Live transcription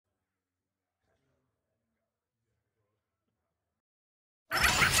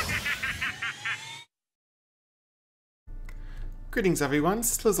Greetings everyone,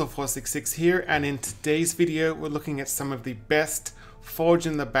 Slizzle466 here, and in today's video we're looking at some of the best Forge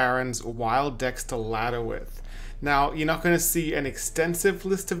in the Barrens wild decks to ladder with. Now, you're not going to see an extensive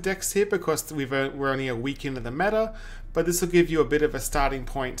list of decks here because we're only a week into the meta, but this will give you a bit of a starting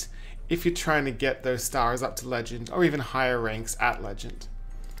point if you're trying to get those stars up to Legend or even higher ranks at Legend.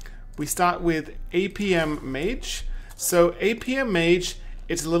 We start with APM Mage. So APM Mage,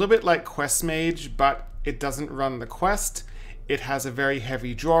 it's a little bit like Quest Mage, but it doesn't run the quest. It has a very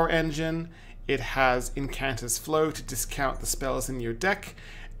heavy draw engine, it has Incanter's Flow to discount the spells in your deck,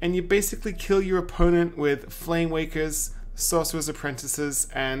 and you basically kill your opponent with Flame Wakers, Sorcerer's Apprentices,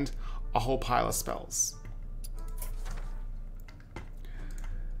 and a whole pile of spells.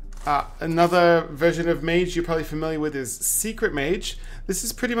 Another version of Mage you're probably familiar with is Secret Mage. This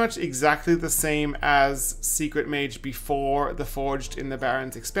is pretty much exactly the same as Secret Mage before the Forged in the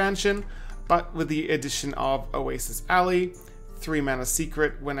Barrens expansion, but with the addition of Oasis Alley, 3-mana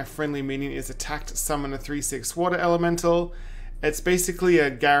secret. When a friendly minion is attacked, summon a 3/6 water elemental. It's basically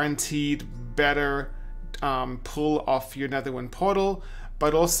a guaranteed better pull off your Netherwind portal,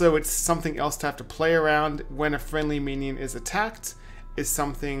 but also it's something else to have to play around when a friendly minion is attacked. Is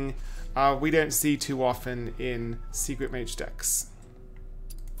something we don't see too often in Secret Mage decks.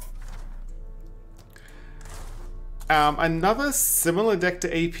 Another similar deck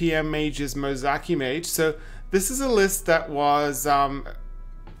to APM Mage is Mozaki Mage. So this is a list that was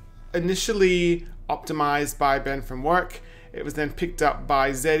initially optimized by Ben from Work. It was then picked up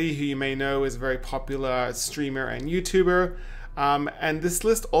by Zeddy, who you may know is a very popular streamer and YouTuber. And this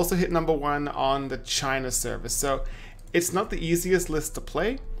list also hit #1 on the China server. So it's not the easiest list to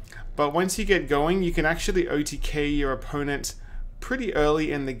play, but once you get going, you can actually OTK your opponent pretty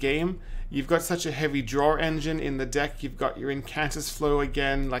early in the game. You've got such a heavy draw engine in the deck. You've got your Incanter's Flow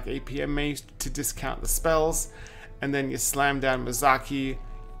again, like APM Mage, to discount the spells. And then you slam down Mozaki,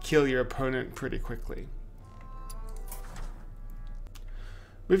 kill your opponent pretty quickly.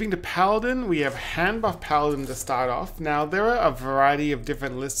 Moving to Paladin, we have Handbuff Paladin to start off. Now, there are a variety of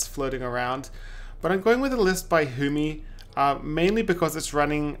different lists floating around, but I'm going with a list by Humi, mainly because it's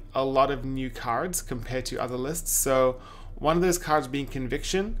running a lot of new cards compared to other lists. So one of those cards being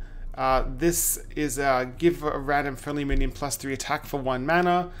Conviction. This is give a random friendly minion +3 attack for 1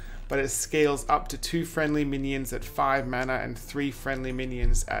 mana, but it scales up to 2 friendly minions at 5 mana and 3 friendly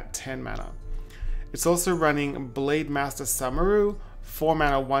minions at 10 mana. It's also running Blade Master Samaru, 4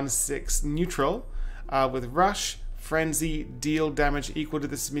 mana 1/6 neutral, with Rush, Frenzy, deal damage equal to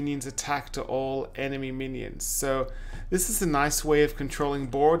this minion's attack to all enemy minions. So this is a nice way of controlling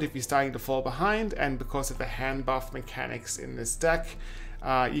board if you're starting to fall behind, and because of the hand buff mechanics in this deck,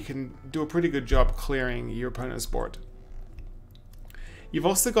 you can do a pretty good job clearing your opponent's board. You've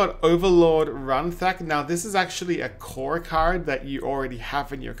also got Overlord Runthak. Now this is actually a core card that you already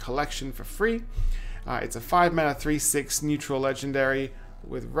have in your collection for free. It's a 5 mana 3/6 neutral legendary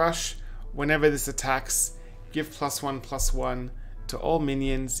with Rush. Whenever this attacks, give +1/+1 to all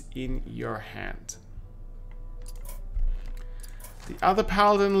minions in your hand. The other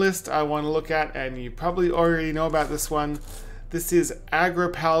Paladin list I want to look at, and you probably already know about this one, this is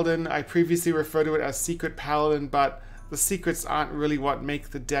Aggro Paladin. I previously referred to it as Secret Paladin, but the secrets aren't really what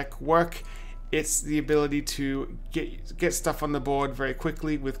make the deck work. It's the ability to get stuff on the board very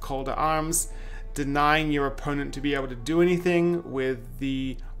quickly with Colder Arms, denying your opponent to be able to do anything with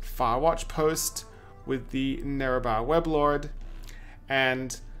the Firewatch Post, with the Nerebar Weblord,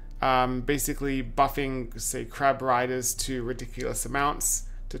 and basically buffing, say, Crab Riders to ridiculous amounts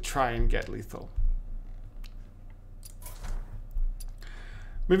to try and get lethal.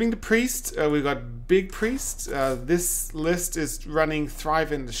 Moving to Priest, we've got Big Priest. This list is running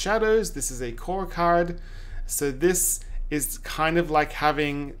Thrive in the Shadows. This is a core card. So this is kind of like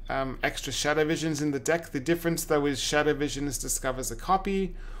having extra Shadow Visions in the deck. The difference though is Shadow Visions discovers a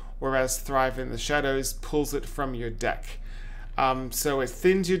copy, whereas Thrive in the Shadows pulls it from your deck. So it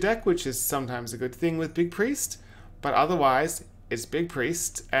thins your deck, which is sometimes a good thing with Big Priest, but otherwise it's Big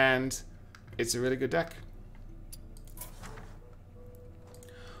Priest and it's a really good deck.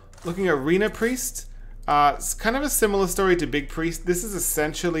 Looking at Reno Priest, it's kind of a similar story to Big Priest. This is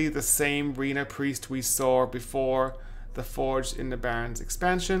essentially the same Reno Priest we saw before the Forged in the Barrens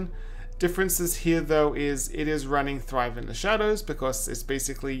expansion. Differences here though is it is running Thrive in the Shadows because it's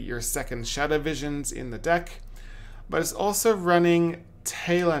basically your second Shadow Visions in the deck, but it's also running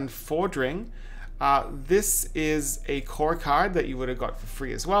Tailend Fordring. This is a core card that you would have got for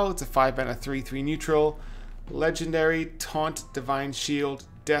free as well. It's a 5 mana 3/3 neutral, legendary, Taunt, Divine Shield,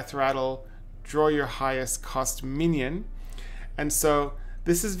 Death Rattle, draw your highest cost minion. And so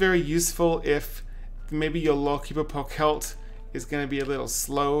this is very useful if maybe your Lawkeeper Pokelt is going to be a little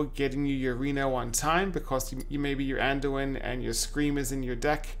slow getting you your Reno on time because you maybe your Anduin and your Scream is in your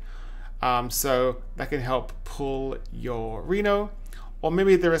deck. So that can help pull your Reno. Or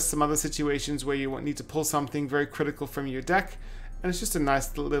maybe there are some other situations where you need to pull something very critical from your deck, and it's just a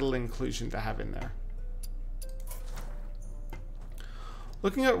nice little inclusion to have in there.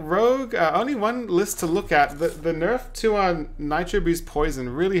 Looking at Rogue, only one list to look at. The nerf to our Nitro Boost Poison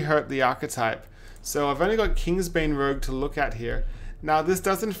really hurt the archetype. So I've only got Kingsbane Rogue to look at here. Now this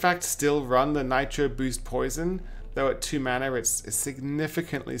does in fact still run the Nitro Boost Poison, though at 2 mana it's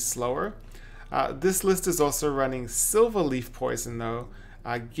significantly slower. This list is also running Silverleaf Poison though.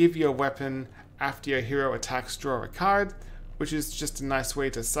 Give your weapon after your hero attacks, draw a card, which is just a nice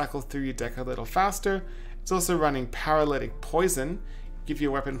way to cycle through your deck a little faster. It's also running Paralytic Poison. Give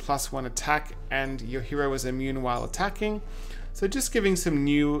your weapon +1 attack and your hero is immune while attacking. So just giving some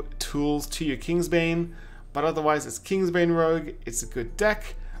new tools to your Kingsbane, but otherwise it's Kingsbane Rogue. It's a good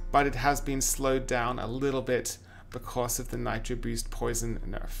deck, but it has been slowed down a little bit because of the Nitro Boost Poison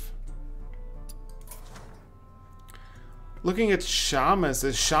nerf. Looking at Shaman,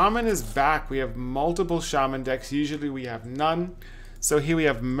 so Shaman is back. We have multiple Shaman decks. Usually we have none. So here we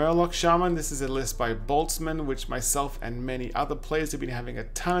have Murloc Shaman. This is a list by Boltzmann, which myself and many other players have been having a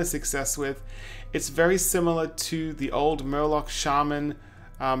ton of success with. It's very similar to the old Murloc Shaman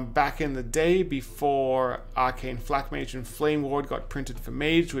back in the day before Arcane Flak Mage and Flame Ward got printed for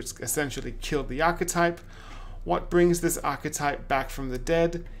Mage, which essentially killed the archetype. What brings this archetype back from the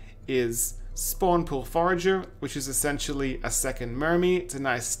dead is Spawn Pool Forager, which is essentially a second Mermy. It's a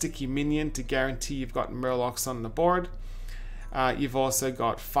nice sticky minion to guarantee you've got Murlocs on the board. You've also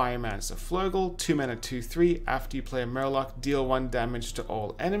got Firemancer Flurgle, 2 mana 2/3. After you play a Murloc, deal 1 damage to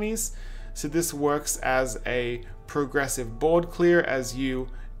all enemies. So this works as a progressive board clear as you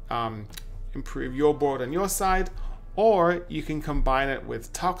improve your board on your side, or you can combine it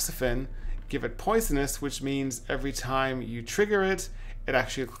with Toxaphene, give it Poisonous, which means every time you trigger it, it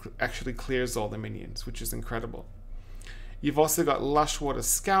actually clears all the minions, which is incredible. You've also got Lushwater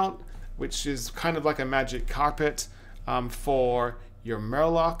Scout, which is kind of like a magic carpet for your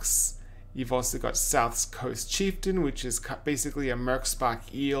Murlocs. You've also got South Coast Chieftain, which is basically a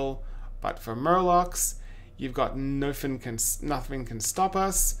Merkspark Eel, but for Murlocs. You've got Nothing Can Stop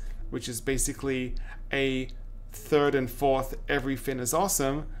Us, which is basically a 3rd and 4th every fin is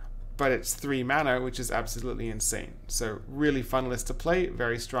awesome, but it's 3 mana, which is absolutely insane. So really fun list to play,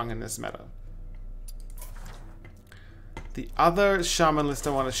 very strong in this meta. The other Shaman list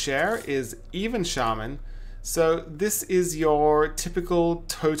I want to share is Even Shaman. So this is your typical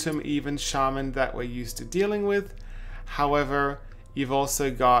totem even Shaman that we're used to dealing with. However, you've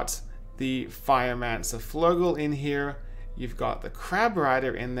also got the Firemancer Flurgle in here. You've got the Crab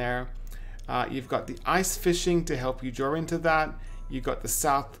Rider in there. You've got the Ice Fishing to help you draw into that. You've got the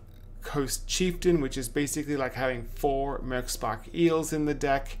South Coast Chieftain, which is basically like having 4 Merkspark Eels in the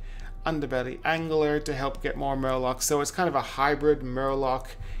deck. Underbelly Angler to help get more Murlocs. So it's kind of a hybrid Murloc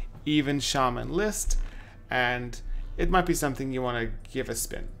even Shaman list, and it might be something you want to give a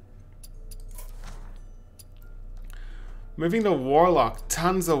spin. Moving to Warlock,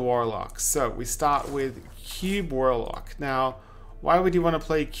 tons of Warlocks. So we start with Cube Warlock. Now, why would you want to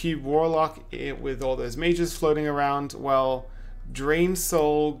play Cube Warlock with all those mages floating around? Well, Drain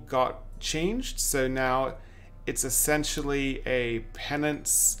Soul got changed, so now it's essentially a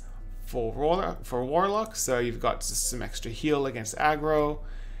penance for Warlock. So you've got some extra heal against aggro.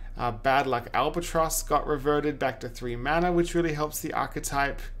 Bad Luck Albatross got reverted back to 3 mana, which really helps the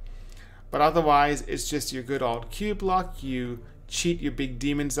archetype. But otherwise, it's just your good old cube lock. You cheat your big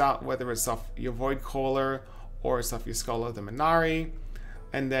demons out, whether it's off your Void Caller or it's off your Skull of the Minari,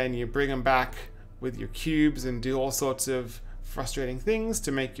 and then you bring them back with your cubes and do all sorts of frustrating things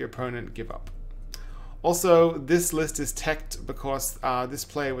to make your opponent give up. Also, this list is teched because this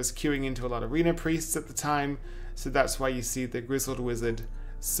player was queuing into a lot of Reno Priests at the time, so that's why you see the Grizzled Wizard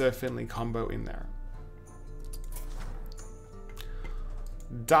Sir Finley combo in there.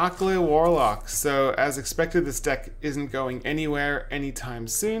 Darkglare Warlock. So as expected, this deck isn't going anywhere anytime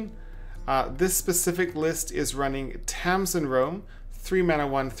soon. This specific list is running Tamsin Roam, 3 mana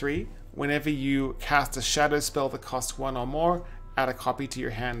 1/3. Whenever you cast a shadow spell that costs 1 or more, add a copy to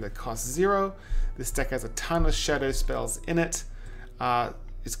your hand that costs 0. This deck has a ton of shadow spells in it.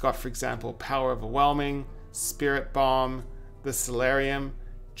 It's got, for example, Power Overwhelming, Spirit Bomb, the Solarium,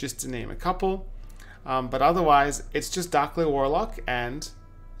 just to name a couple. But otherwise, it's just Darkglare Warlock, and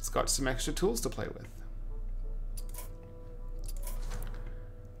it's got some extra tools to play with.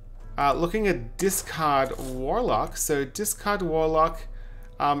 Looking at Discard Warlock. So Discard Warlock,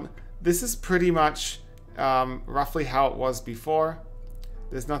 this is pretty much roughly how it was before.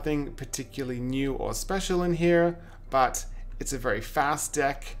 There's nothing particularly new or special in here, but it's a very fast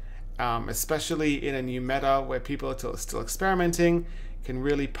deck, especially in a new meta where people are still experimenting. Can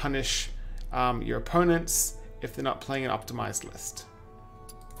really punish your opponents if they're not playing an optimized list.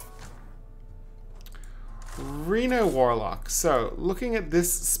 Reno Warlock. So looking at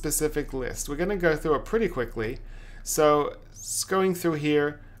this specific list, we're going to go through it pretty quickly. So going through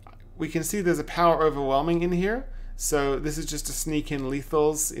here, we can see there's a power overwhelming in here. So this is just to sneak in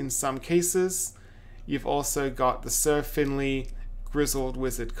lethals in some cases. You've also got the Sir Finley Grizzled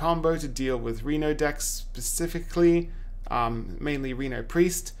Wizard combo to deal with Reno decks specifically, mainly Reno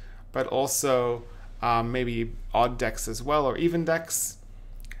Priest, but also maybe odd decks as well, or even decks.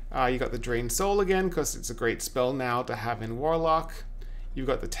 You got the Drained Soul again, because it's a great spell now to have in Warlock. You've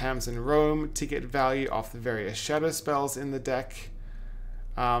got the Tamsin Roam to get value off the various shadow spells in the deck.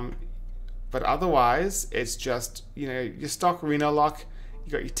 But otherwise, it's just, your stock Reno lock.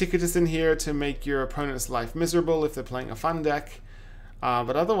 You got your Ticketus in here to make your opponent's life miserable if they're playing a fun deck.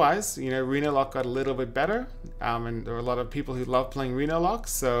 But otherwise, Reno lock got a little bit better. And there are a lot of people who love playing Reno lock,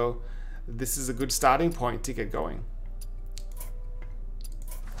 so this is a good starting point to get going.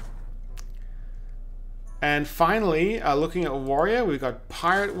 And finally, looking at Warrior, we've got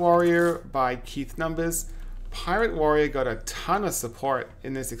Pirate Warrior by Keith Numbers. Pirate Warrior got a ton of support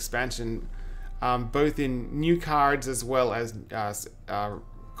in this expansion, both in new cards as well as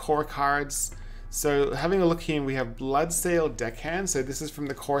core cards. So having a look here, we have Bloodsail Deckhand. So this is from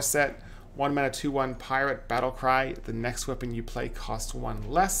the core set, 1 mana 2/1 Pirate Battlecry. The next weapon you play costs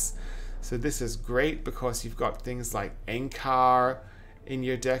 1 less. So this is great because you've got things like Ankar in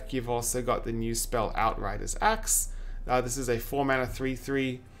your deck. You've also got the new spell Outrider's Axe. This is a 4 mana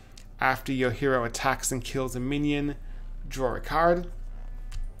 3/3. After your hero attacks and kills a minion, draw a card.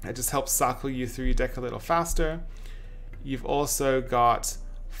 It just helps cycle you through your deck a little faster. You've also got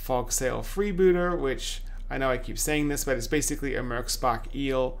Fogsail Freebooter, which I know I keep saying this, but it's basically a Merkspark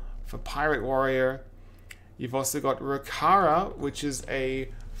Eel for Pirate Warrior. You've also got Rukara, which is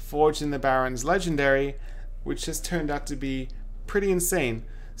a Forged in the Barrens legendary, which has turned out to be pretty insane.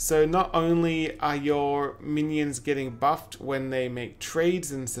 So not only are your minions getting buffed when they make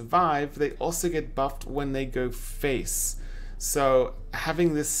trades and survive, they also get buffed when they go face. So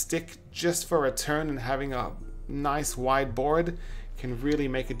having this stick just for a turn and having a nice wide board can really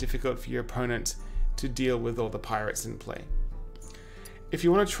make it difficult for your opponent to deal with all the pirates in play. If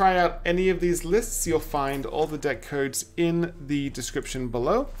you want to try out any of these lists, you'll find all the deck codes in the description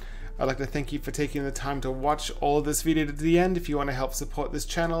below. I'd like to thank you for taking the time to watch all of this video to the end. If you want to help support this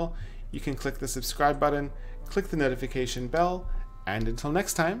channel, you can click the subscribe button, click the notification bell, and until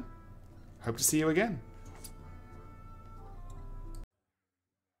next time, hope to see you again.